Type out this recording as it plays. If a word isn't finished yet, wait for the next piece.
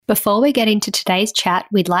Before we get into today's chat,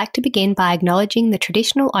 we'd like to begin by acknowledging the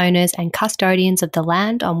traditional owners and custodians of the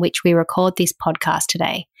land on which we record this podcast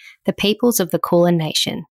today, the peoples of the Kulin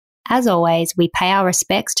Nation. As always, we pay our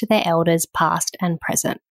respects to their elders past and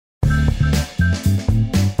present.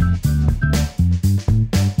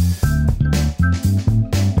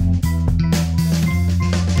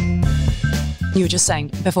 You were just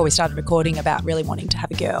saying before we started recording about really wanting to have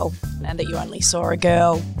a girl and that you only saw a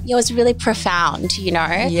girl. It was really profound, you know?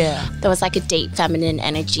 Yeah. There was like a deep feminine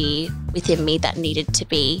energy within me that needed to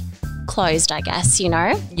be closed, I guess, you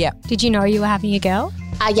know? Yeah. Did you know you were having a girl?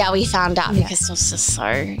 Yeah, we found out because I was just so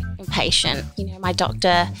impatient. You know, my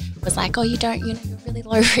doctor was like, oh, you're really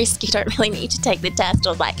low risk. You don't really need to take the test. I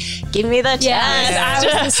was like, give me the test.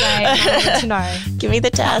 I was the same. I wanted to know. Give me the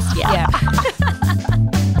test. Yeah.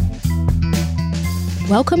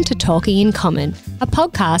 Welcome to Talking in Common, a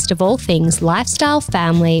podcast of all things lifestyle,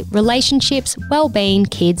 family, relationships, well-being,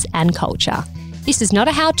 kids and culture. This is not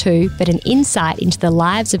a how-to, but an insight into the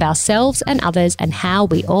lives of ourselves and others and how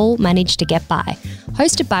we all manage to get by.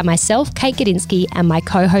 Hosted by myself, Kate Gadinsky, and my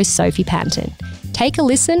co-host, Sophie Panton. Take a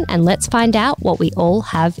listen and let's find out what we all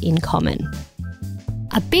have in common.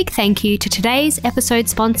 A big thank you to today's episode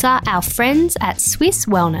sponsor, our friends at Swiss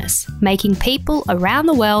Wellness, making people around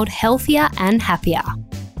the world healthier and happier.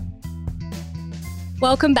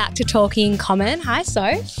 Welcome back to Talking in Common. Hi,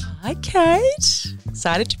 Soph. Hi, Kate.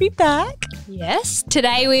 Excited to be back. Yes.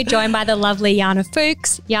 Today we're joined by the lovely Yahna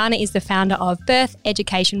Fookes. Yahna is the founder of Birth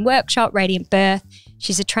Education Workshop, Radiant Birth.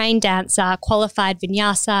 She's a trained dancer, qualified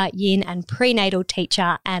vinyasa, yin and prenatal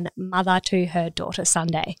teacher and mother to her daughter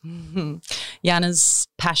Sunday. Mm-hmm. Yahna's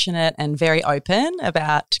passionate and very open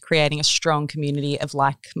about creating a strong community of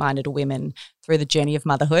like-minded women through the journey of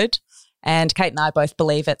motherhood. And Kate and I both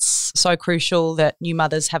believe it's so crucial that new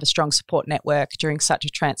mothers have a strong support network during such a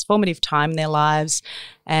transformative time in their lives.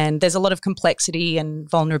 And there's a lot of complexity and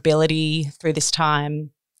vulnerability through this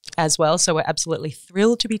time as well. So we're absolutely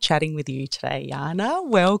thrilled to be chatting with you today, Yahna.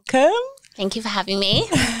 Welcome. Thank you for having me.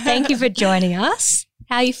 Thank you for joining us.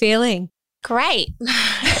 How are you feeling? Great.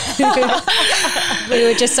 We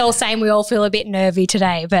were just all saying we all feel a bit nervy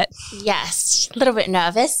today, but... Yes, a little bit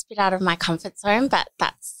nervous, a bit out of my comfort zone, but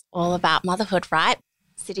that's all about motherhood, right?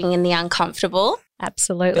 Sitting in the uncomfortable.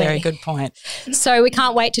 Absolutely. Very good point. So we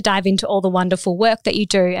can't wait to dive into all the wonderful work that you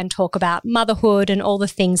do and talk about motherhood and all the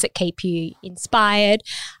things that keep you inspired.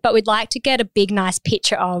 But we'd like to get a big, nice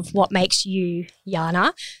picture of what makes you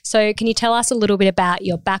Yahna. So can you tell us a little bit about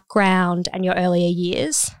your background and your earlier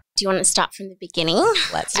years? Do you want to start from the beginning?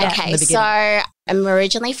 Let's start from the beginning. So I'm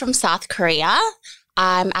originally from South Korea.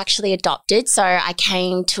 I'm actually adopted. So I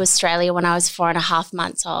came to Australia when I was 4.5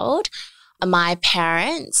 months old. My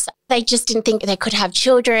parents, they just didn't think they could have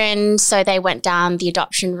children, so they went down the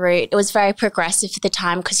adoption route. It was very progressive for the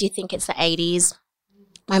time because you think it's the 80s.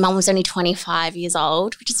 My mum was only 25 years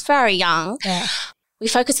old, which is very young. Yeah. We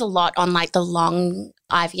focus a lot on like the long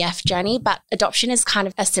IVF journey, but adoption is kind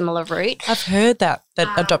of a similar route. I've heard that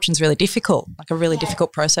adoption's really difficult, like a really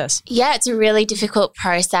difficult process. Yeah, it's a really difficult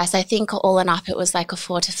process. I think all in up it was like a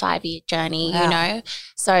 4 to 5 year journey, Wow. you know.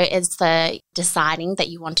 So it's the deciding that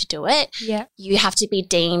you want to do it. Yeah. You have to be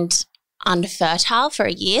deemed unfertile for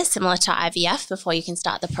a year, similar to IVF, before you can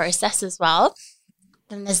start the process as well.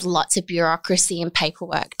 Then there's lots of bureaucracy and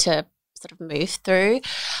paperwork to sort of move through.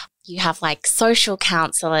 You have like social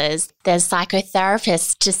counselors, there's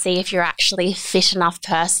psychotherapists to see if you're actually a fit enough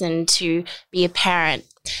person to be a parent.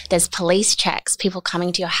 There's police checks, people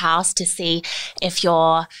coming to your house to see if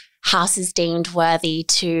your house is deemed worthy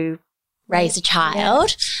to raise a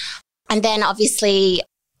child. Yeah. And then obviously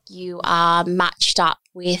you are matched up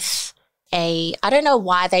with I don't know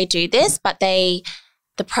why they do this, but the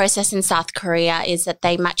process in South Korea is that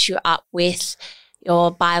they match you up with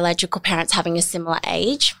your biological parents having a similar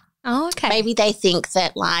age. Oh, okay. Maybe they think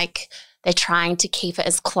that like they're trying to keep it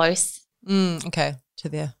as close. Okay. To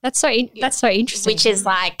there. That's so interesting. Which is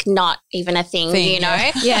like not even a thing, you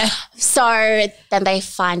know? Yeah. So then they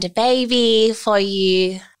find a baby for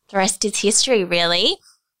you. The rest is history, really.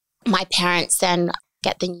 My parents then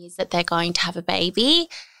get the news that they're going to have a baby.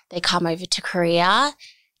 They come over to Korea.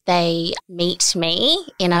 They meet me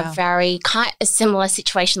in a very a similar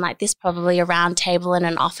situation like this, probably a round table in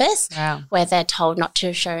an office where they're told not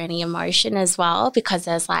to show any emotion as well because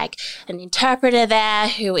there's like an interpreter there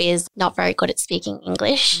who is not very good at speaking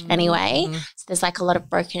English anyway. So there's like a lot of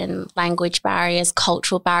broken language barriers,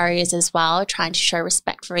 cultural barriers as well, trying to show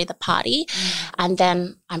respect for either party. And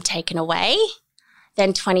then I'm taken away.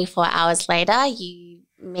 Then 24 hours later, you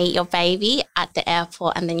meet your baby at the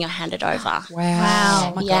airport and then you're handed over.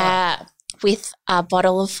 Wow. Oh my God. with a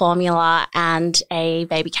bottle of formula and a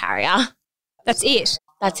baby carrier. That's it.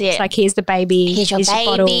 That's it. It's like, here's the baby. Here's your baby.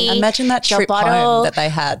 bottle. Imagine that trip home that they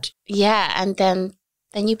had. Yeah, and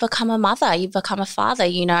then you become a mother, you become a father,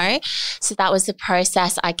 you know. So that was the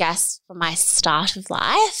process, I guess, for my start of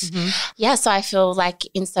life. Mm-hmm. Yeah, so I feel like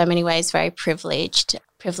in so many ways very privileged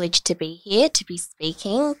to be here, to be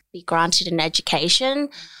speaking, be granted an education,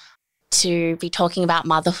 to be talking about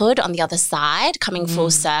motherhood on the other side, coming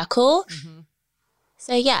full circle. Mm-hmm.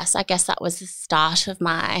 So yes, I guess that was the start of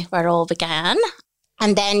where it all began.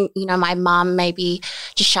 And then, you know, my mum, maybe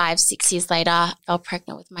just shy of 6 years later, fell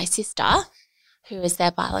pregnant with my sister, who is their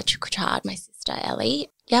biological child, my sister Ellie.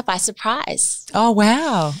 Yeah, by surprise. Oh,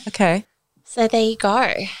 wow. Okay. So there you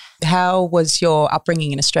go. How was your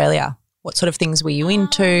upbringing in Australia? What sort of things were you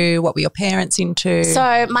into? What were your parents into?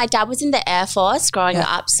 So my dad was in the Air Force growing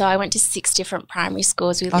up. So I went to 6 different primary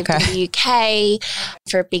schools. We lived in the UK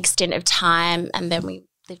for a big stint of time. And then we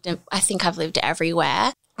lived I think I've lived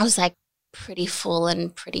everywhere. I was like pretty full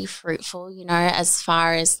and pretty fruitful, you know, as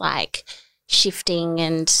far as like shifting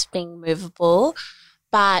and being movable.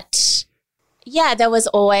 But yeah, there was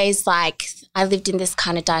always like, I lived in this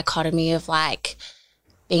kind of dichotomy of like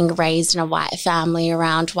being raised in a white family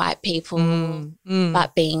around white people,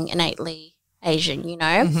 but being innately Asian, you know.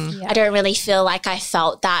 Mm-hmm. Yeah. I don't really feel like I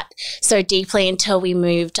felt that so deeply until we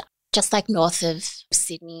moved just like north of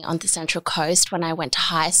Sydney on the Central Coast when I went to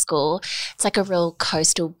high school. It's like a real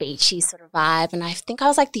coastal beachy sort of vibe. And I think I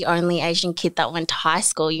was like the only Asian kid that went to high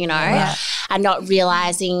school, you know, and not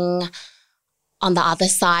realising on the other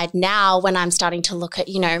side now when I'm starting to look at,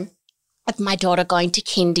 you know, at my daughter going to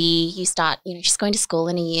kindy, you start, you know, she's going to school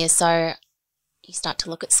in a year. So you start to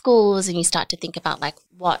look at schools and you start to think about like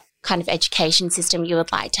what kind of education system you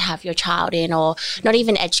would like to have your child in, or not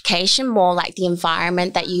even education, more like the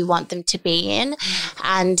environment that you want them to be in.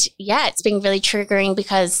 And yeah, it's been really triggering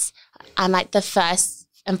because I'm like the first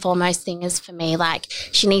and foremost thing is for me, like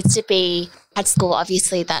she needs to be at school,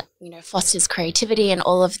 obviously, that, you know, fosters creativity and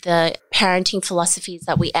all of the parenting philosophies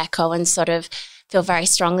that we echo and sort of feel very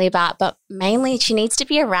strongly about, but mainly she needs to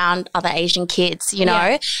be around other Asian kids, you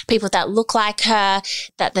know, people that look like her,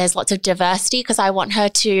 that there's lots of diversity, because I want her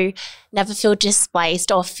to never feel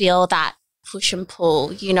displaced or feel that push and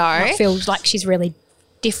pull, you know. Not feel like she's really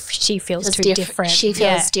she feels too different. She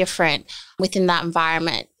feels different within that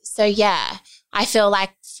environment. So yeah, I feel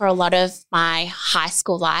like for a lot of my high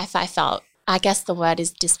school life, I felt, I guess the word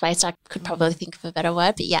is displaced. I could probably think of a better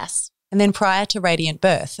word, but yes. And then prior to Radiant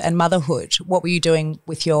Birth and motherhood, what were you doing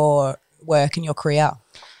with your work and your career?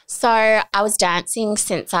 So I was dancing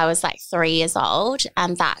since I was like 3 years old,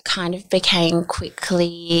 and that kind of became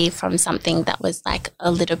quickly from something that was like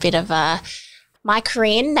a little bit of my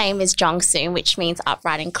Korean name is Jongsoon, which means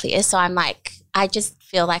upright and clear. So I'm like, I just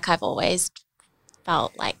feel like I've always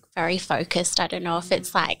felt like very focused. I don't know if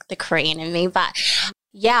it's like the Korean in me, but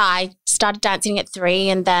yeah, I started dancing at 3,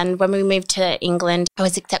 and then when we moved to England, I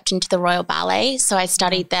was accepted into the Royal Ballet. So I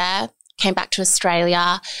studied there, came back to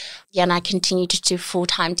Australia, and I continued to do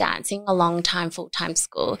full-time dancing, a long time full-time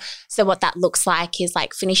school. So what that looks like is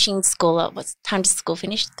like finishing school at, what's time does school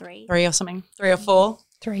finish? 3? 3 or something? 3 or 4?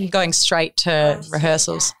 3. Going straight to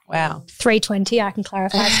rehearsals. Wow. 3:20, I can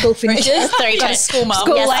clarify. School finishes. 3:20. School mum.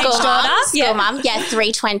 School age school daughter. mum. School mum. Yeah,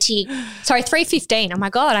 3:20. Sorry, 3:15. Oh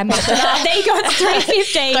my God, I messed it up. There you go.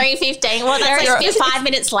 It's 3:15. 3:15. Well, that's like 5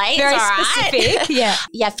 minutes late. Very it's all right. specific. Yeah.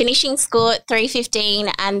 Yeah, finishing school at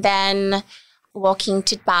 3:15 and then walking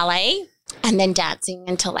to ballet and then dancing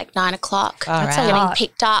until like 9 o'clock. That's a Getting lot.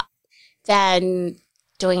 picked up, then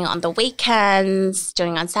doing it on the weekends,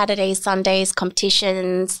 doing on Saturdays, Sundays,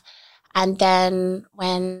 competitions. And then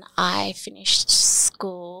when I finished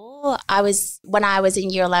school, when I was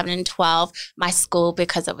in year 11 and 12, my school,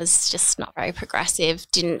 because it was just not very progressive,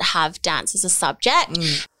 didn't have dance as a subject.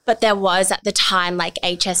 But there was at the time, like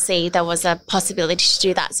HSC, there was a possibility to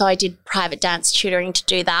do that. So I did private dance tutoring to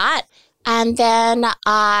do that. And then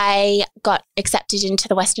I got accepted into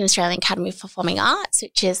the Western Australian Academy of Performing Arts,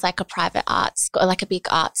 which is like a private arts school, like a big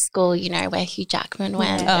arts school, you know, where Hugh Jackman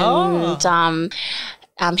went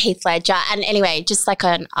and Heath Ledger. And anyway, just like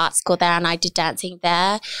an art school there, and I did dancing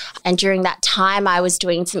there. And during that time, I was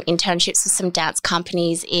doing some internships with some dance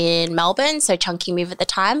companies in Melbourne, so Chunky Move at the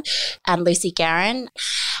time, and Lucy Guerin.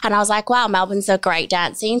 And I was like, wow, Melbourne's a great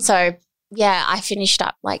dancing. So yeah, I finished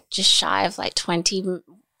up like just shy of like 20,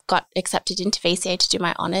 got accepted into VCA to do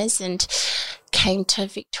my honours and came to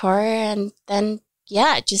Victoria, and then,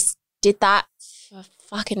 yeah, just did that for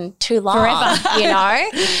fucking too long, forever. You know.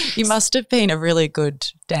 You must have been a really good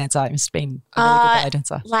dancer. You must have been a really good ballet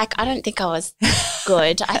dancer. Like, I don't think I was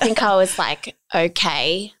good. I think I was like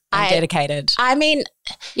okay. and dedicated. I mean,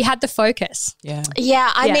 you had the focus. Yeah.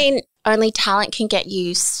 Yeah. I mean, only talent can get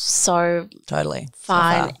you so totally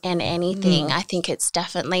far in anything. I think it's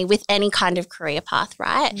definitely with any kind of career path,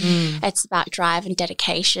 right? It's about drive and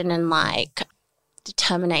dedication and like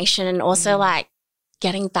determination and also like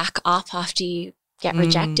getting back up after you get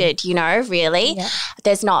rejected, you know, really. Yeah.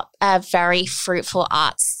 There's not a very fruitful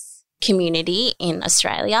arts community in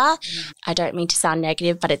Australia. I don't mean to sound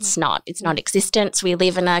negative, but it's not existent. We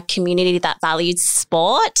live in a community that values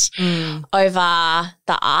sport over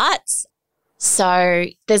the arts. So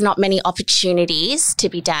there's not many opportunities to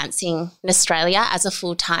be dancing in Australia as a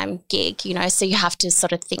full-time gig, you know, so you have to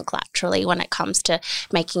sort of think laterally when it comes to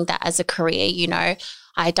making that as a career, you know.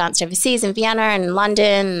 I danced overseas in Vienna and in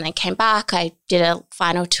London and I came back. I did a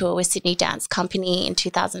final tour with Sydney Dance Company in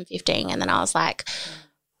 2015 and then I was like,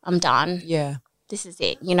 I'm done. Yeah. This is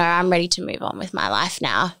it. You know, I'm ready to move on with my life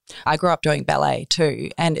now. I grew up doing ballet too,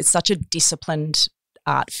 and it's such a disciplined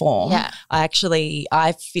art form. Yeah. I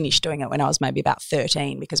finished doing it when I was maybe about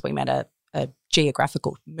 13 because we made a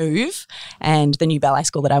geographical move and the new ballet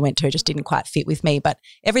school that I went to just didn't quite fit with me. But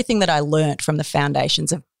everything that I learnt from the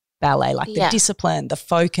foundations of ballet, like the discipline, the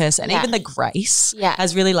focus and even the grace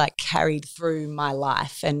has really like carried through my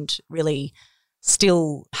life and really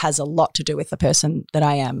still has a lot to do with the person that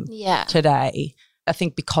I am today. I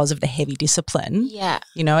think because of the heavy discipline,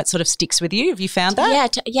 you know, it sort of sticks with you. Have you found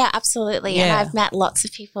that? Yeah, absolutely. Yeah. And I've met lots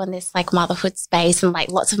of people in this like motherhood space and like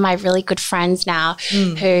lots of my really good friends now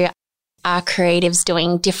who are creatives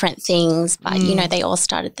doing different things, but, you know, they all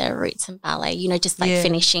started their roots in ballet, you know, just like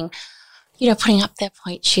finishing, you know, putting up their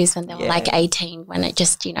point shoes when they were like 18 when it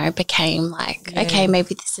just, you know, became like, okay,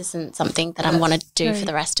 maybe this isn't something that I want to do for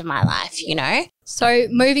the rest of my life, you know? So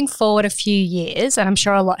moving forward a few years, and I'm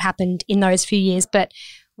sure a lot happened in those few years, but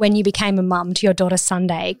when you became a mum to your daughter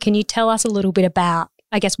Sunday, can you tell us a little bit about,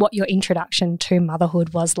 I guess, what your introduction to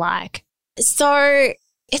motherhood was like? So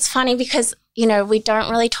it's funny because, you know, we don't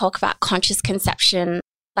really talk about conscious conception,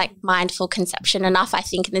 like mindful conception enough, I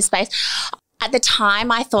think, in this space. At the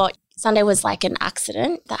time, I thought Sunday was like an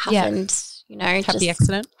accident that happened, you know.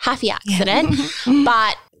 Happy accident.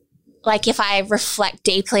 But like if I reflect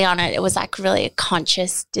deeply on it, it was like really a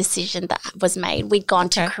conscious decision that was made. We'd gone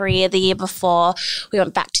to Korea the year before. We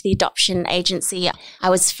went back to the adoption agency I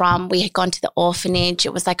was from. We had gone to the orphanage.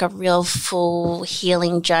 It was like a real full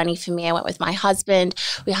healing journey for me. I went with my husband.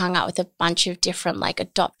 We hung out with a bunch of different like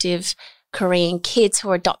adoptive Korean kids who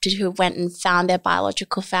were adopted who went and found their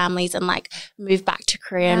biological families and like moved back to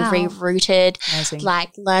Korea and rerouted. Amazing.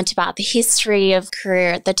 Like learnt about the history of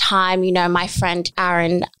Korea at the time. You know, my friend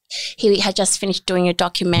Aaron, he had just finished doing a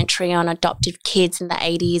documentary on adoptive kids in the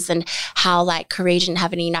 80s and how like Korea didn't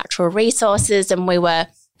have any natural resources and we were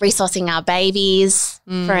resourcing our babies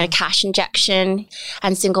for a cash injection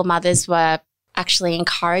and single mothers were actually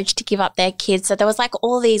encouraged to give up their kids. So there was like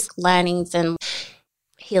all these learnings and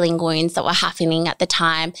healing wounds that were happening at the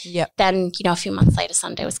time. Then, you know, a few months later,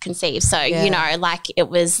 Sunday was conceived. So, you know, like it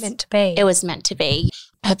was meant to be. It was meant to be.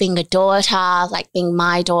 Her being a daughter, like being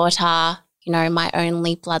my daughter, you know, my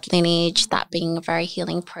only blood lineage, that being a very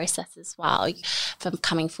healing process as well, from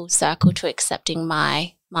coming full circle to accepting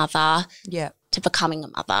my mother to becoming a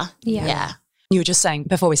mother. Yeah. You were just saying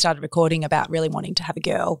before we started recording about really wanting to have a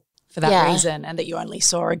girl for that reason and that you only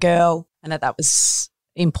saw a girl and that was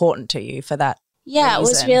important to you for that. Yeah, it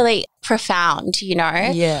was really profound, you know.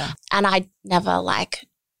 Yeah. And I never like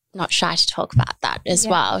not shy to talk about that as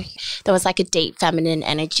well. There was like a deep feminine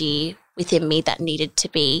energy within me that needed to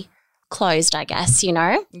be closed, I guess, you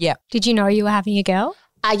know. Yeah. Did you know you were having a girl?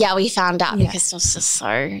 Yeah, we found out because I was just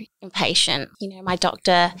so impatient. You know, my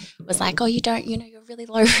doctor was like, oh, you don't, you know, you're really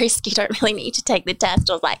low risk. You don't really need to take the test.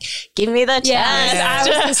 I was like, give me the test.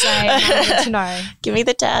 I was the same. I wanted to know. Give me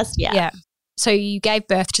the test. Yeah. So you gave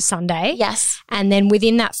birth to Sunday. Yes. And then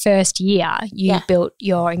within that first year, you built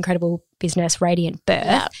your incredible business, Radiant Birth.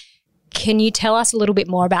 Yeah. Can you tell us a little bit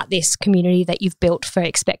more about this community that you've built for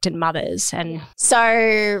expectant mothers? And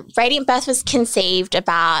So Radiant Birth was conceived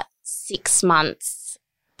about 6 months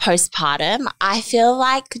postpartum. I feel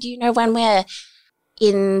like, you know, when we're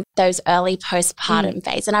in those early postpartum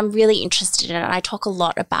phase, and I'm really interested in it, and I talk a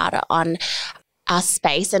lot about it on our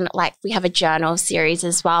space, and like we have a journal series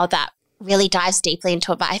as well that really dives deeply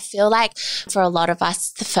into it. But I feel like for a lot of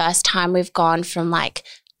us, the first time we've gone from like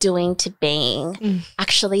doing to being,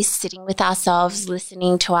 actually sitting with ourselves,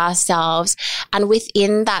 listening to ourselves. And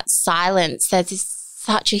within that silence, there's this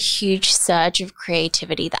such a huge surge of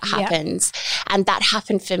creativity that happens. And that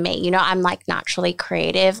happened for me. You know, I'm like naturally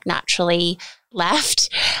creative, naturally left.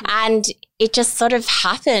 And it just sort of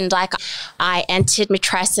happened. Like I entered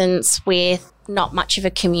matrescence with not much of a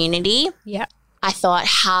community. Yeah. I thought,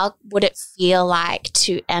 how would it feel like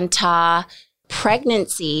to enter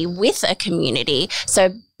pregnancy with a community?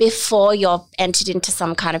 So before you're entered into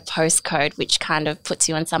some kind of postcode, which kind of puts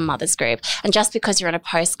you in some mother's group. And just because you're in a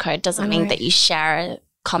postcode doesn't mean that you share a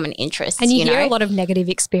common interest. And you hear a lot of negative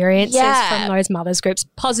experiences from those mothers groups,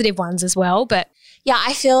 positive ones as well, but yeah,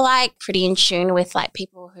 I feel like pretty in tune with like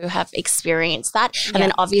people who have experienced that. And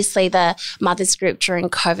then obviously the mothers group during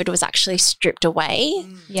COVID was actually stripped away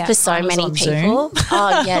for so many people.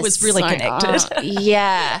 Oh, yes. It was really connected.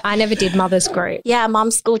 Yeah. I never did mothers group. Yeah,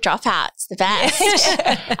 mum school dropouts, the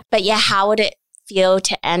best. But yeah, how would it feel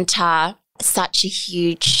to enter such a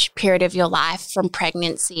huge period of your life from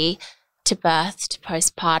pregnancy to birth to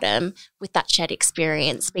postpartum with that shared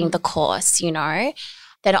experience being the course, you know?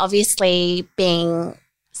 Then obviously being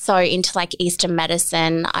so into like Eastern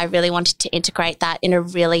medicine, I really wanted to integrate that in a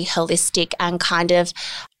really holistic and kind of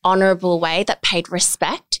honourable way that paid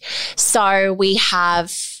respect. So we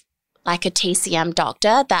have like a TCM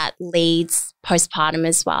doctor that leads postpartum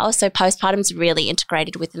as well. So postpartum is really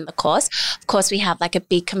integrated within the course. Of course, we have like a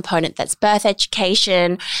big component that's birth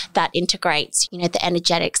education that integrates, you know, the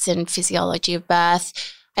energetics and physiology of birth,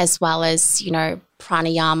 as well as, you know,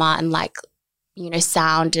 pranayama and like, you know,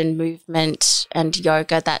 sound and movement and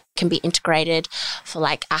yoga that can be integrated for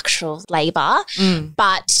like actual labour.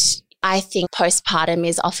 But I think postpartum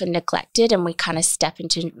is often neglected and we kind of step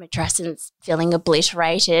into matrescence feeling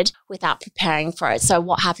obliterated without preparing for it. So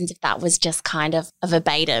what happens if that was just kind of a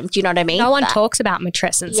verbatim? Do you know what I mean? No one talks about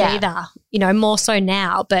matrescence either, you know, more so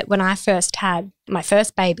now. But when I first had my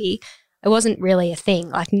first baby, it wasn't really a thing.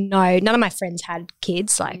 Like none of my friends had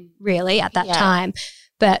kids, like really at that time.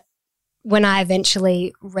 But when I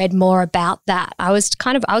eventually read more about that, I was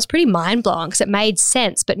pretty mind blown because it made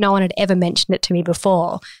sense, but no one had ever mentioned it to me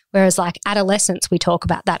before. Whereas like adolescence, we talk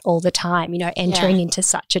about that all the time, you know, entering into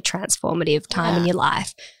such a transformative time in your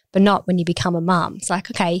life, but not when you become a mum. It's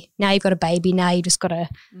like, okay, now you've got a baby, now you just got to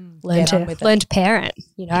learn to parent,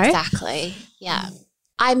 you know? Exactly, yeah.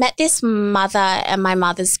 I met this mother and my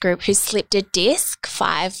mother's group who slipped a disc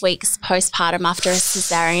 5 weeks postpartum after a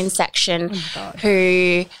cesarean section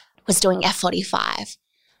who was doing F45.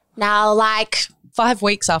 Now, like 5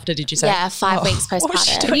 weeks after, did you say? Yeah, 5 weeks postpartum. What was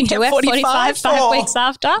she doing F45 5 weeks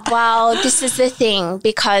after? Well, this is the thing,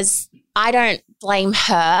 because I don't blame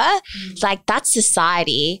her. Like, that's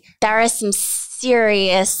society. There are some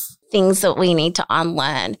serious things that we need to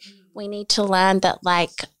unlearn. We need to learn that,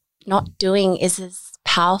 like, not doing is as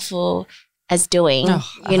powerful as doing,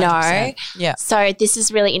 you know? Yeah. So this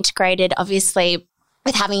is really integrated, obviously,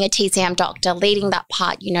 with having a TCM doctor leading that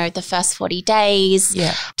part, you know, the first 40 days.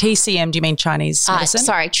 Yeah. TCM, do you mean Chinese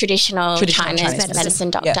medicine? Traditional Chinese medicine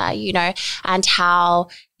doctor, you know, and how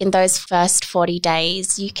in those first 40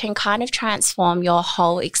 days you can kind of transform your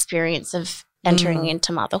whole experience of entering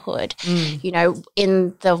into motherhood. You know,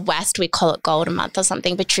 in the West we call it golden month or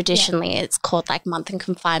something, but traditionally it's called like month and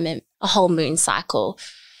confinement, a whole moon cycle.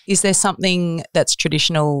 Is there something that's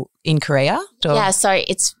traditional in Korea? Yeah, so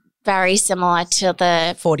it's very similar to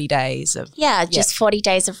the 40 days of 40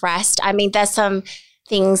 days of rest. I mean, there's some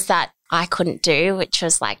things that I couldn't do, which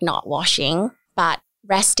was like not washing, but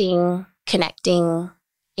resting, connecting,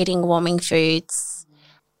 eating warming foods,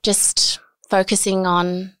 just focusing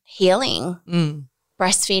on healing,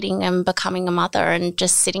 breastfeeding and becoming a mother and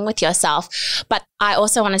just sitting with yourself. But I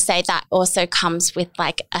also want to say that also comes with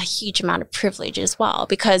like a huge amount of privilege as well,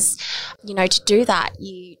 because, you know, to do that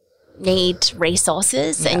you need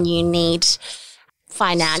resources and you need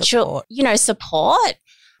financial, support.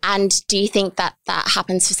 And do you think that that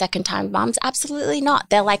happens for second-time mums? Absolutely not.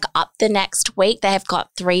 They're like up the next week. They have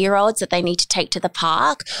got 3-year-olds that they need to take to the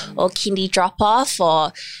park or kindy drop-off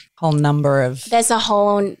or whole number of there's a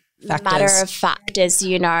whole factors. Matter of factors,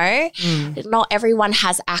 you know. Not everyone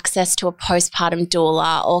has access to a postpartum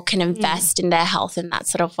doula or can invest in their health in that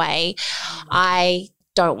sort of way. I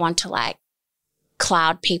don't want to like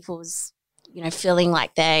cloud people's, you know, feeling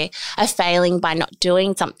like they are failing by not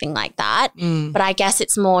doing something like that. But I guess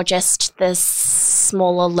it's more just the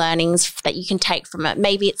smaller learnings that you can take from it.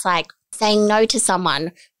 Maybe it's like saying no to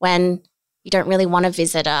someone when you don't really want a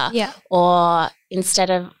visitor. Yeah. Or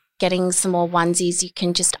instead of getting some more onesies, you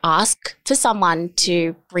can just ask for someone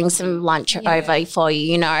to bring some lunch over for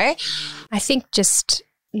you, you know. I think just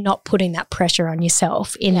not putting that pressure on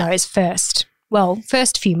yourself in those first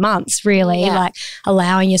few months, really, like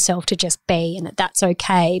allowing yourself to just be and that's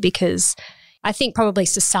okay, because, I think probably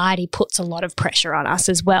society puts a lot of pressure on us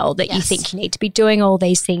as well, that you think you need to be doing all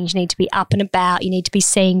these things, you need to be up and about, you need to be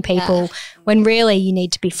seeing people, when really you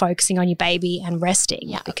need to be focusing on your baby and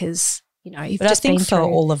resting because, you know, you've but just I think been for through.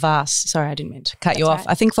 all of us, sorry, I didn't mean to cut you off.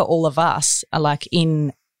 Right. I think for all of us, like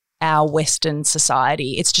in our Western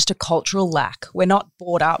society, it's just a cultural lack. We're not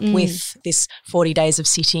brought up with this 40 days of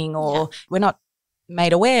sitting, or we're not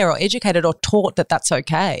made aware or educated or taught that that's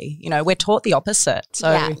okay. You know, we're taught the opposite.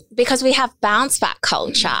 So because we have bounce back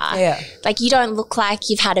culture. Yeah. Like, you don't look like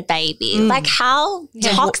you've had a baby. Like, how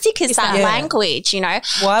toxic is that language, you know?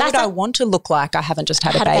 Why would I want to look like I haven't just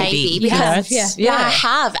had a baby? Because I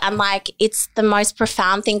have. And like, it's the most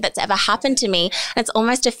profound thing that's ever happened to me. And it's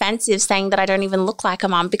almost offensive saying that I don't even look like a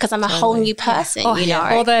mum because I'm a whole new person, you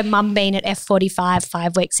know? Or the mum being at F45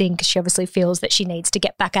 5 weeks in because she obviously feels that she needs to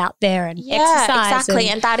get back out there and exercise. Exactly.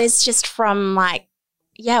 And that is just from like,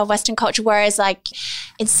 Western culture. Whereas like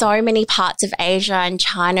in so many parts of Asia and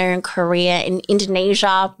China and Korea and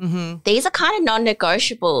Indonesia, these are kind of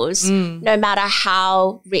non-negotiables, no matter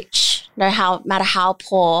how rich, no matter how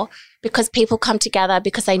poor, because people come together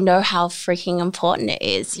because they know how freaking important it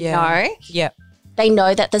is, you know? Yeah. They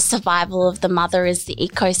know that the survival of the mother is the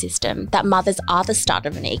ecosystem, that mothers are the start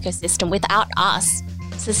of an ecosystem. Without us,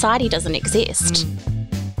 society doesn't exist.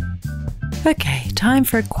 Okay, time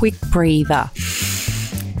for a quick breather.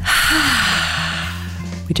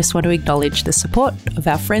 We just want to acknowledge the support of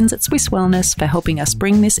our friends at Swiss Wellness for helping us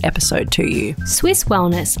bring this episode to you. Swiss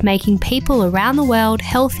Wellness, making people around the world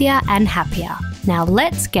healthier and happier. Now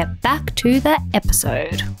let's get back to the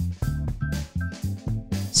episode.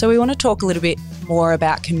 So we want to talk a little bit more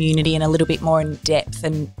about community and a little bit more in depth,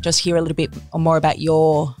 and just hear a little bit more about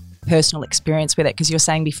your personal experience with it, because you were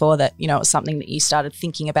saying before that, you know, it was something that you started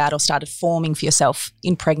thinking about or started forming for yourself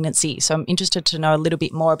in pregnancy. So I'm interested to know a little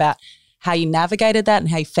bit more about how you navigated that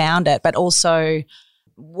and how you found it, but also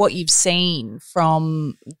what you've seen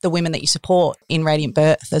from the women that you support in Radiant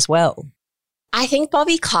Birth as well. I think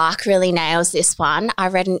Bobby Clark really nails this one. I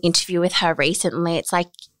read an interview with her recently. It's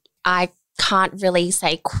like, I can't really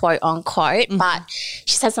say quote unquote, but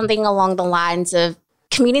she said something along the lines of,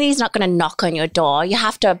 community is not going to knock on your door. You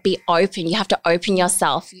have to be open. You have to open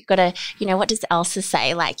yourself. You got to, you know, what does Elsa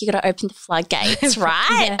say? Like, you got to open the floodgates,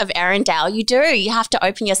 right? Of Arendelle. You do. You have to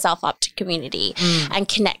open yourself up to community and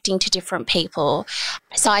connecting to different people.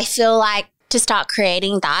 So I feel like to start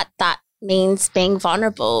creating that means being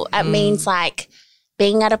vulnerable. It means like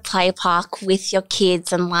being at a play park with your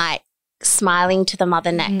kids and like smiling to the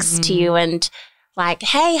mother next to you and like,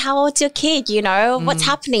 hey, how old's your kid? You know, what's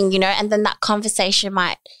happening? You know, and then that conversation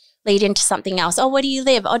might lead into something else. Oh, where do you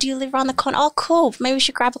live? Oh, do you live around the corner? Oh, cool. Maybe we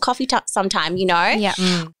should grab a coffee sometime, you know? Yeah.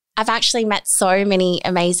 I've actually met so many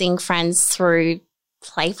amazing friends through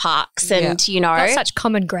play parks and, you know. That's such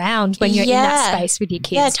common ground when you're in that space with your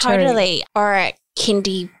kids. Yeah, totally. Or at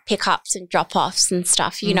kindy pickups and drop-offs and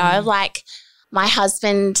stuff, you know. Like, my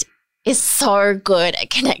husband is so good at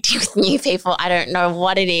connecting with new people. I don't know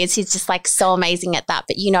what it is. He's just like so amazing at that.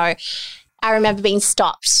 But, you know, I remember being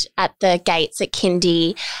stopped at the gates at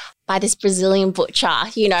kindy by this Brazilian butcher,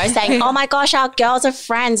 you know, saying, oh my gosh, our girls are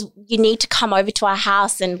friends. You need to come over to our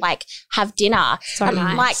house and like have dinner. So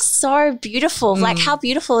nice. Like, so beautiful. Like, how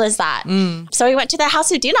beautiful is that? So we went to their house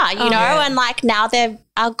for dinner, you know, and like now they're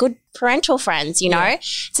our good parental friends, you know.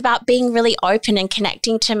 It's about being really open and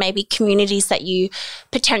connecting to maybe communities that you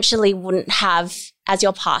potentially wouldn't have as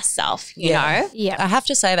your past self, you know? Yeah. I have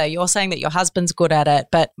to say though, you're saying that your husband's good at it,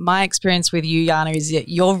 but my experience with you, Yahna, is that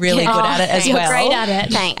you're really good at it as well. You're great at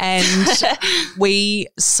it. Thanks. And we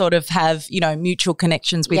sort of have, you know, mutual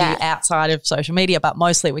connections with you outside of social media, but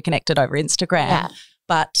mostly we're connected over Instagram. Yeah.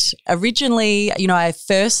 But originally, you know, I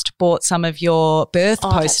first bought some of your birth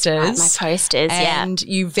posters. That's right, my posters, and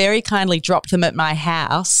you very kindly dropped them at my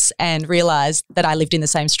house and realised that I lived in the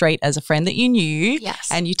same street as a friend that you knew. Yes.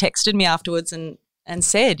 And you texted me afterwards and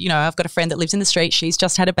said, you know, I've got a friend that lives in the street. She's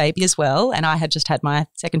just had a baby as well. And I had just had my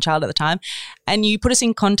second child at the time. And you put us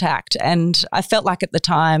in contact. And I felt like at the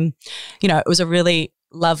time, you know, it was a really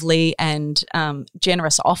lovely and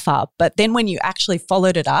generous offer. But then when you actually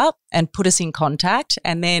followed it up and put us in contact,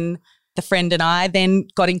 and then the friend and I then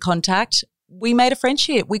got in contact, we made a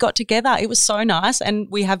friendship. We got together. It was so nice, and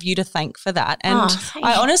we have you to thank for that. And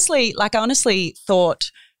I honestly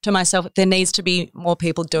thought to myself, there needs to be more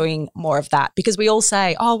people doing more of that, because we all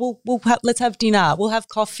say, oh, let's have dinner, we'll have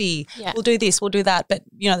coffee, we'll do this, we'll do that. But,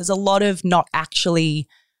 you know, there's a lot of not actually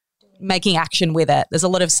making action with it. There's a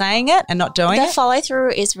lot of saying it and not doing the it. follow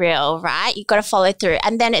through is real, right? You've got to follow through.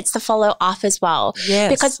 And then it's the follow up as well.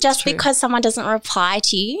 Yes, because just because someone doesn't reply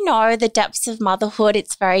to you, you know, the depths of motherhood,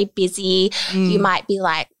 it's very busy. You might be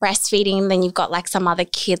like breastfeeding and then you've got like some other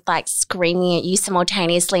kid like screaming at you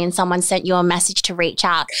simultaneously and someone sent you a message to reach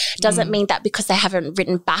out. Doesn't mean that because they haven't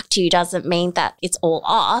written back to you doesn't mean that it's all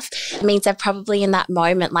off. It means they're probably in that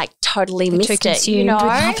moment like totally missed it, you know?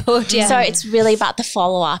 So it's really about the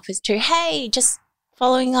follow up as to, hey, just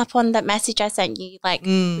following up on that message I sent you, like,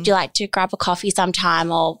 would you like to grab a coffee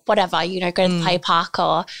sometime or whatever, you know, go to the play park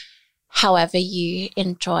or however you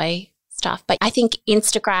enjoy stuff. But I think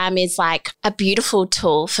Instagram is like a beautiful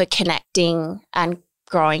tool for connecting and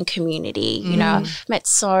growing community. You know, I've met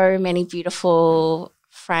so many beautiful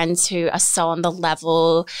friends who are so on the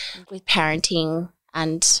level with parenting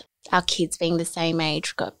and our kids being the same age.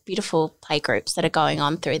 We've got beautiful play groups that are going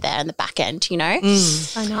on through there in the back end, you know.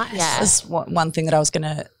 So nice. Yeah. That's one thing that I was going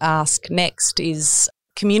to ask next is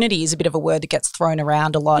community is a bit of a word that gets thrown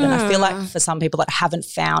around a lot. And I feel like for some people that haven't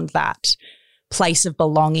found that place of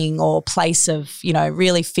belonging or place of, you know,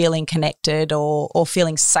 really feeling connected or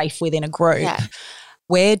feeling safe within a group,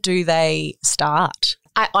 where do they start?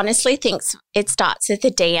 I honestly think it starts with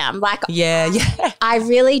the DM. Like, yeah. I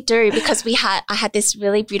really do, because I had this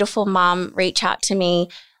really beautiful mum reach out to me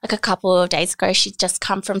like a couple of days ago. She'd just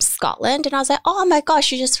come from Scotland and I was like, oh my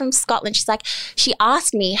gosh, you're just from Scotland. She's like, she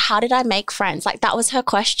asked me, how did I make friends? Like that was her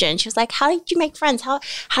question. She was like, how did you make friends? How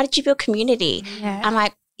did you build community? Yeah. I'm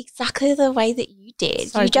like, exactly the way that you did.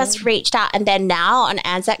 So you just reached out. And then now on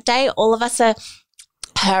Anzac Day, all of us her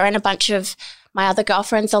and a bunch of my other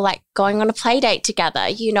girlfriends are like going on a play date together,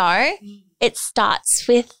 you know. It starts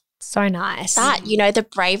with so nice that, you know, the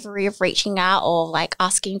bravery of reaching out or like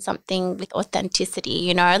asking something with authenticity,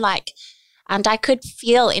 you know, like, and I could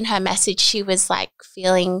feel in her message she was like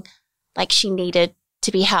feeling like she needed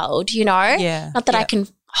to be held, you know. Yeah. Not that I can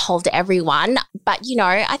hold everyone, but, you know,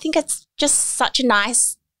 I think it's just such a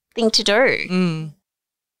nice thing to do.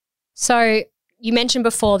 So you mentioned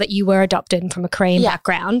before that you were adopted from a Korean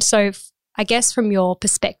background. So I guess from your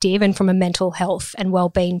perspective and from a mental health and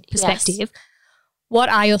wellbeing perspective, what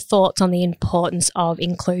are your thoughts on the importance of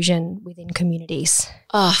inclusion within communities?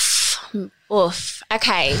 Oof.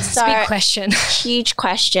 Okay, so big question. Huge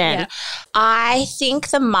question. I think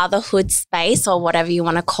the motherhood space, or whatever you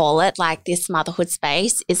want to call it, like this motherhood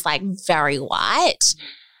space is like very white.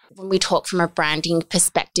 When we talk from a branding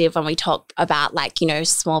perspective, when we talk about like, you know,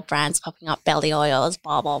 small brands popping up, belly oils,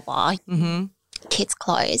 blah, blah, blah. Kids'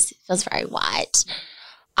 clothes, it feels very white.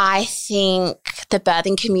 I think the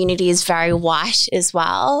birthing community is very white as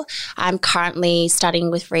well. I'm currently studying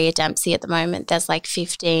with Rhea Dempsey at the moment. There's like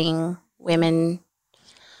 15 women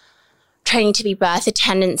training to be birth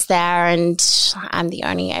attendants there and I'm the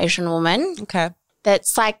only Asian woman. Okay.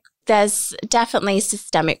 That's like, there's definitely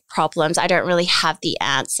systemic problems. I don't really have the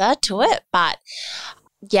answer to it, but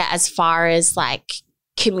yeah, as far as like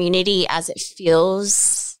community as it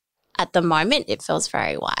feels at the moment, it feels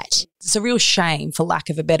very white. It's a real shame, for lack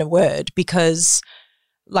of a better word, because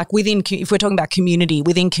like if we're talking about community,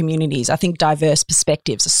 within communities, I think diverse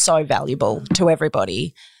perspectives are so valuable to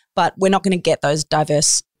everybody, but we're not going to get those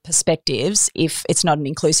diverse perspectives if it's not an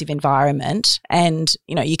inclusive environment. And,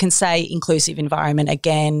 you know, you can say inclusive environment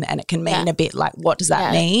again and it can mean a bit like, what does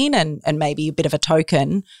that mean? And maybe a bit of a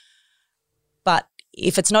token. But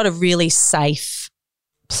if it's not a really safe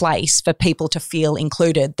place for people to feel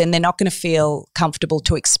included, then they're not going to feel comfortable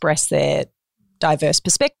to express their diverse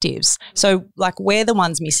perspectives. So like we're the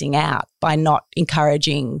ones missing out by not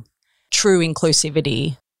encouraging true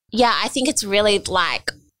inclusivity. Yeah, I think it's really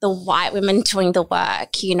like the white women doing the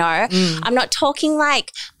work, you know. I'm not talking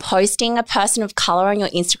like posting a person of colour on your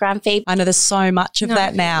Instagram feed. I know there's so much of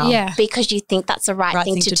that now. Yeah. Because you think that's the right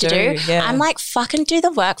thing to do. Yeah. I'm like, fucking do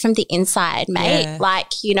the work from the inside, mate. Yeah. Like,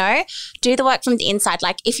 you know, do the work from the inside.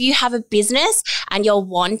 Like if you have a business and you're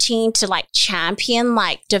wanting to like champion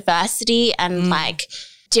like diversity and like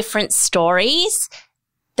different stories,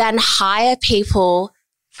 then hire people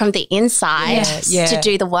from the inside to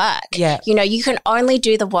do the work. Yeah. You know, you can only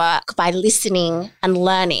do the work by listening and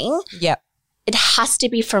learning. Yeah. It has to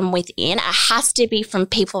be from within. It has to be from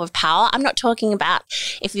people of power. I'm not talking about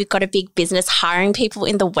if you've got a big business hiring people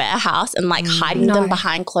in the warehouse and like hiding them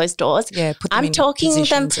behind closed doors. Yeah, I'm talking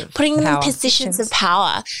them, putting them in positions of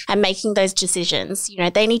power and making those decisions. You know,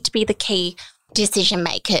 they need to be the key decision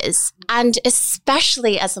makers. And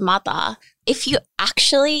especially as a mother, if you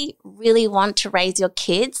actually really want to raise your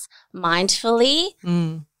kids mindfully,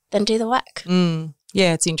 then do the work.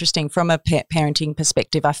 Yeah, it's interesting. From a parenting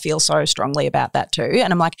perspective, I feel so strongly about that too.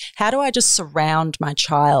 And I'm like, how do I just surround my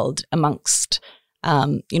child amongst,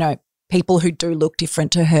 people who do look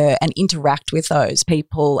different to her and interact with those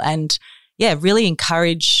people and, really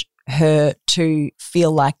encourage her to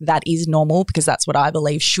feel like that is normal, because that's what I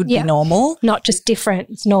believe should be normal. Not just different,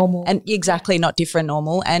 it's normal. And exactly, not different,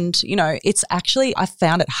 normal. And, it's actually, I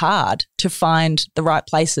found it hard to find the right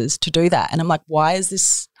places to do that. And I'm like, why is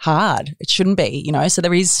this hard? It shouldn't be, so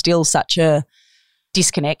there is still such a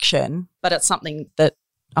disconnection, but it's something that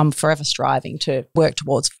I'm forever striving to work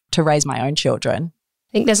towards to raise my own children.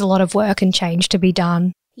 I think there's a lot of work and change to be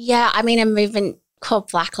done. Yeah, I mean, a movement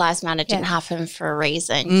called Black Lives Matter didn't happen for a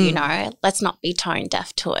reason, Let's not be tone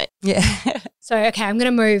deaf to it. Yeah. So, okay, I'm going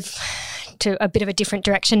to move to a bit of a different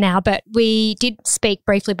direction now, but we did speak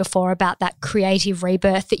briefly before about that creative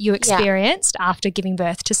rebirth that you experienced after giving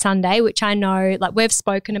birth to Sunday, which I know, like, we've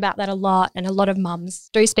spoken about that a lot and a lot of mums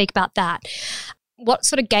do speak about that. What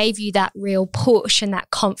sort of gave you that real push and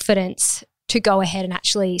that confidence to go ahead and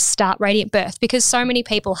actually start Radiant Birth? Because so many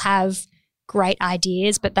people have great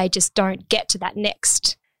ideas, but they just don't get to that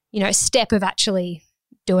next, step of actually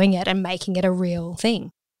doing it and making it a real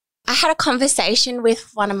thing. I had a conversation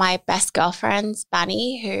with one of my best girlfriends,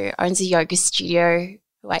 Bunny, who owns a yoga studio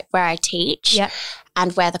where I teach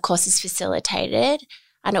and where the course is facilitated.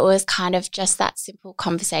 And it was kind of just that simple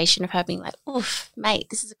conversation of her being like, oof, mate,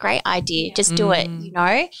 this is a great idea. Just do it,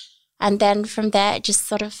 And then from there, it just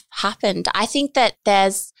sort of happened. I think that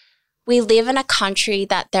we live in a country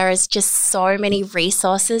that there is just so many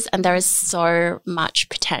resources and there is so much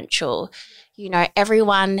potential.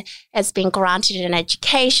 Everyone has been granted an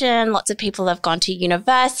education. Lots of people have gone to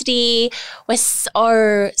university. We're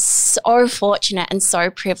so fortunate and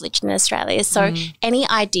so privileged in Australia. So any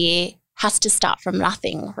idea has to start from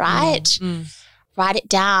nothing, right? Write it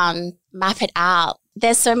down, map it out.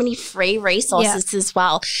 There's so many free resources as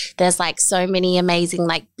well. There's so many amazing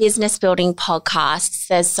business building podcasts.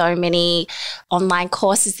 There's so many online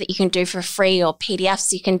courses that you can do for free or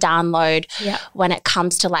PDFs you can download when it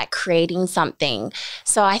comes to creating something.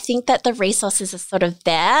 So I think that the resources are sort of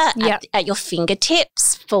there at your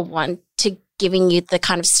fingertips, for one, to giving you the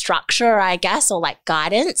kind of structure, I guess, or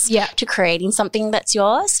guidance to creating something that's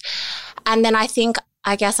yours. And then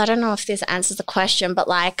I guess, I don't know if this answers the question, but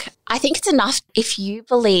I think it's enough if you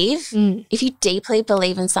believe, if you deeply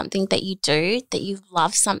believe in something that you do, that you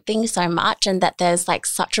love something so much and that there's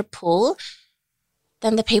such a pull,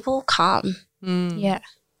 then the people will come. Yeah.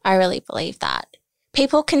 I really believe that.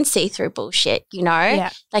 People can see through bullshit,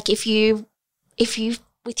 Yeah. If you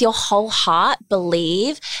with your whole heart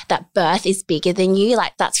believe that birth is bigger than you,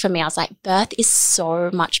 that's for me. I was like, birth is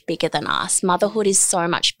so much bigger than us. Motherhood is so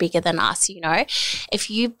much bigger than us,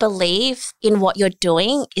 If you believe in what you're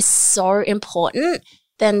doing is so important,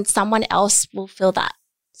 then someone else will feel that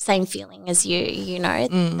same feeling as you,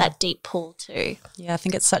 that deep pull too. Yeah, I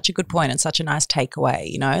think it's such a good point and such a nice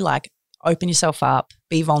takeaway, open yourself up,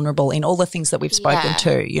 be vulnerable in all the things that we've spoken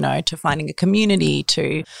to finding a community,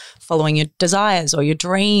 to following your desires or your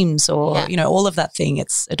dreams or, all of that thing.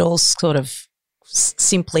 It all sort of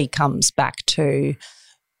simply comes back to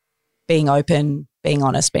being open, being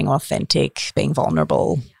honest, being authentic, being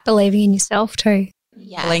vulnerable. Believing in yourself too.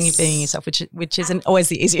 Yes. Believing in yourself, which isn't always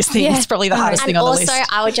the easiest thing. It's probably the hardest thing on the list. And also,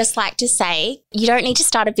 I would just like to say, you don't need to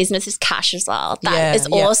start a business as cash as well. That is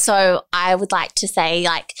also, I would like to say,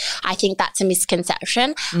 I think that's a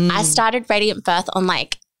misconception. I started Radiant Birth on I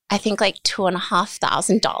think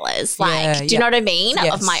 $2,500. Do you know what I mean?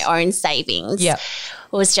 Yes. Of my own savings. Yeah.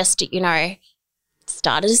 It was just,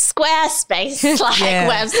 started a Squarespace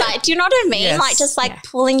website. Do you know what I mean? Yes. Just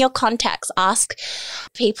pull in your contacts, ask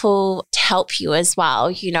people to help you as well,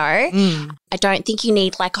 I don't think you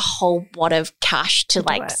need a whole wad of cash to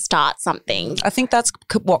start something. I think that's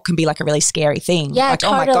what can be a really scary thing. Yeah,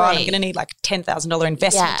 totally. Oh my God, I'm going to need $10,000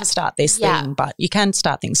 investment to start this thing. But you can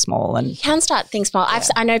start things small. And you can start things small.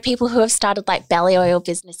 I know people who have started belly oil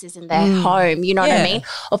businesses in their home, you know what I mean?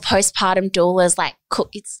 Or postpartum doulas cook.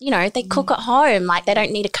 It's, they cook at home. They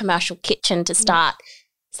don't need a commercial kitchen to start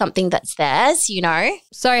something that's theirs,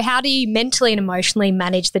 So how do you mentally and emotionally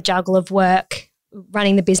manage the juggle of work,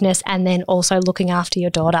 running the business, and then also looking after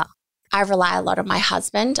your daughter? I rely a lot on my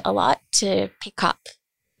husband to pick up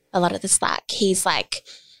a lot of the slack. He's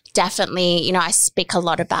definitely, I speak a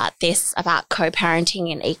lot about this, about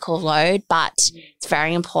co-parenting and equal load, but it's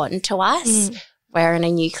very important to us. We're in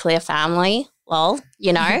a nuclear family. Well,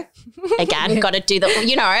 again, got to do the,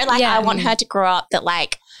 I want her to grow up that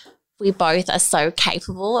we both are so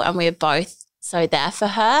capable and we're both so there for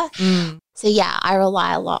her. So, yeah, I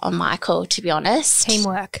rely a lot on Michael, to be honest.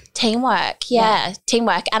 Teamwork. Yeah,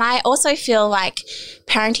 teamwork. And I also feel like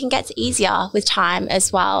parenting gets easier with time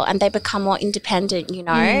as well, and they become more independent, you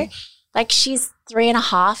know. Like, she's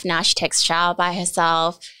 3.5 now. She takes a shower by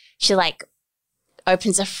herself. She, like,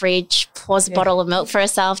 opens a fridge, pours a bottle of milk for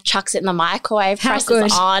herself, chucks it in the microwave,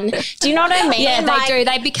 presses on. Do you know what I mean? Yeah, like, they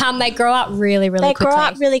do. They grow up really, really quickly. They grow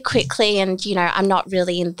up really quickly, and, you know, I'm not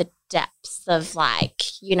really in the depths of, like,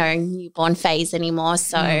 you know, newborn phase anymore.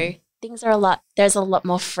 So there's a lot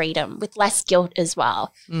more freedom with less guilt as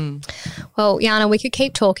well. Well, Yahna, we could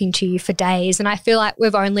keep talking to you for days, and I feel like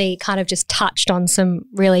we've only kind of just touched on some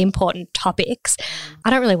really important topics. I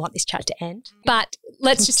don't really want this chat to end, but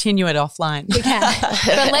let's just continue it offline. We can.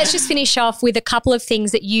 But let's just finish off with a couple of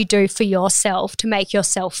things that you do for yourself to make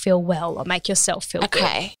yourself feel well or make yourself feel good.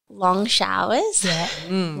 Okay. Long showers. Yeah.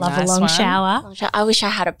 Love nice a long shower. I wish I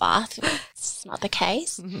had a bath. It's not the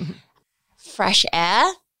case. Fresh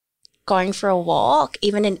air. Going for a walk,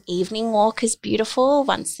 even an evening walk is beautiful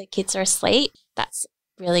once the kids are asleep. That's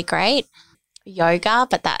really great. Yoga,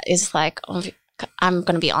 but that is like, I'm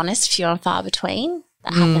going to be honest, few and far between.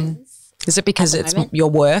 That happens. Is it because it's your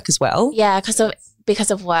work as well? Yeah, because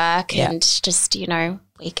of work and just, you know,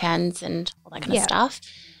 weekends and all that kind of stuff.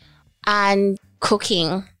 And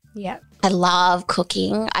cooking. Yeah. I love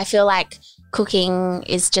cooking. I feel like cooking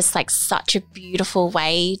is just like such a beautiful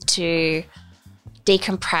way to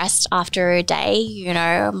decompressed after a day. You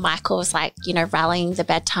know, Michael's like, you know, rallying the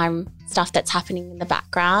bedtime stuff that's happening in the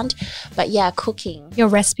background. But yeah, cooking. Your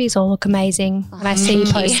recipes all look amazing when I see you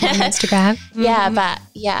post them on Instagram. Yeah, but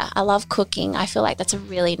yeah, I love cooking. I feel like that's a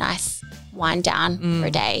really nice wind down for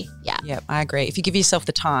a day. Yeah. Yep, I agree. If you give yourself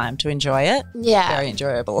the time to enjoy it, very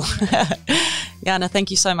enjoyable. Yahna, thank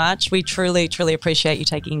you so much. We truly, truly appreciate you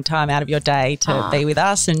taking time out of your day to be with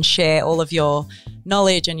us and share all of your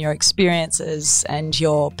knowledge and your experiences and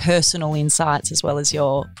your personal insights as well as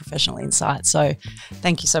your professional insights. So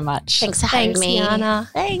thank you so much. Thanks for having me. Yahna.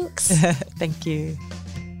 Thanks. Thank you.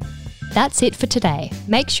 That's it for today.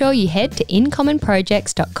 Make sure you head to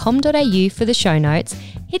incommonprojects.com.au for the show notes,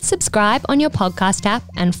 hit subscribe on your podcast app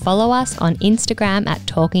and follow us on Instagram at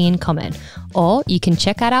Talking in Common. Or you can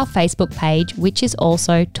check out our Facebook page, which is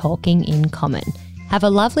also Talking in Common. Have a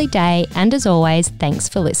lovely day, and as always, thanks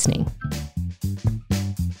for listening.